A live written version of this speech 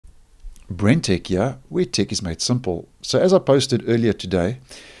BrenTech here, where tech is made simple. So as I posted earlier today,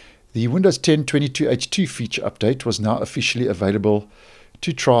 the Windows 10 22H2 feature update was now officially available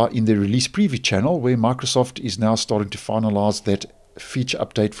to try in the release preview channel, where Microsoft is now starting to finalize that feature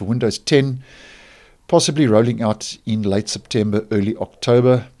update for Windows 10, possibly rolling out in late September, early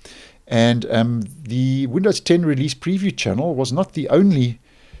October. And the Windows 10 release preview channel was not the only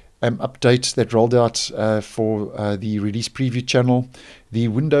update that rolled out for the release preview channel. The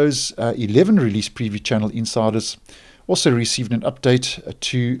Windows 11 release preview channel insiders also received an update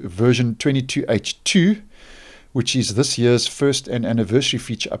to version 22H2, which is this year's first and anniversary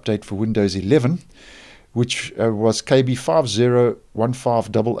feature update for Windows 11, which was KB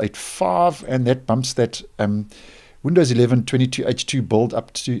 5015885, and that bumps that Windows 11 22H2 build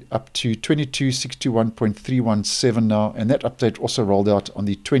up to 22.621.317 now, and that update also rolled out on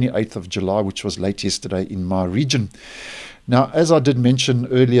the 28th of July, which was late yesterday in my region. Now, as I did mention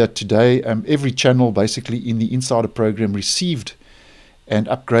earlier today, every channel basically in the Insider program received an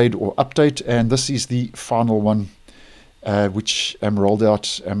upgrade or update, and this is the final one, which rolled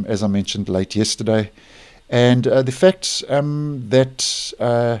out, as I mentioned, late yesterday. And the fact that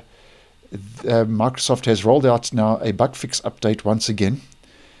Microsoft has rolled out now a bug fix update once again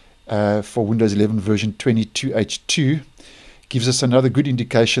for Windows 11 version 22H2 gives us another good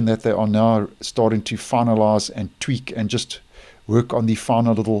indication that they are now starting to finalize and tweak and just work on the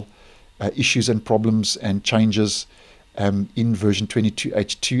final little issues and problems and changes in version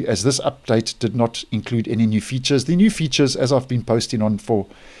 22H2, as this update did not include any new features. The new features, as I've been posting on for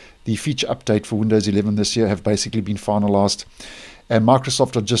the feature update for Windows 11 this year, have basically been finalized. And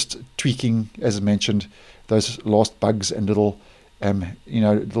Microsoft are just tweaking, as I mentioned, those last bugs and little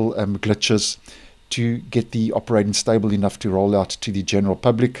glitches to get the operating stable enough to roll out to the general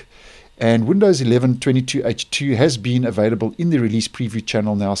public. And Windows 11 22H2 has been available in the release preview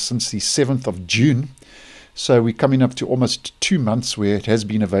channel now since the 7th of June. So we're coming up to almost 2 months where it has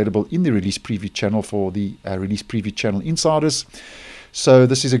been available in the release preview channel for the release preview channel insiders. So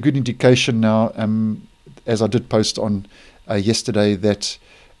this is a good indication now, as I did post on yesterday, that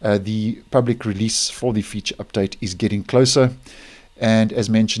the public release for the feature update is getting closer. And as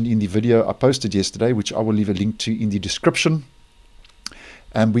mentioned in the video I posted yesterday, which I will leave a link to in the description,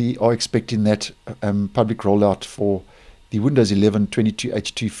 and we are expecting that public rollout for the Windows 11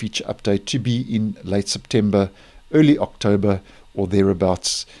 22H2 feature update to be in late September, early October or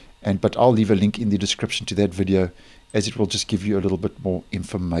thereabouts. But I'll leave a link in the description to that video, as it will just give you a little bit more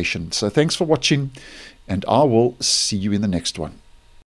information. So thanks for watching, and I will see you in the next one.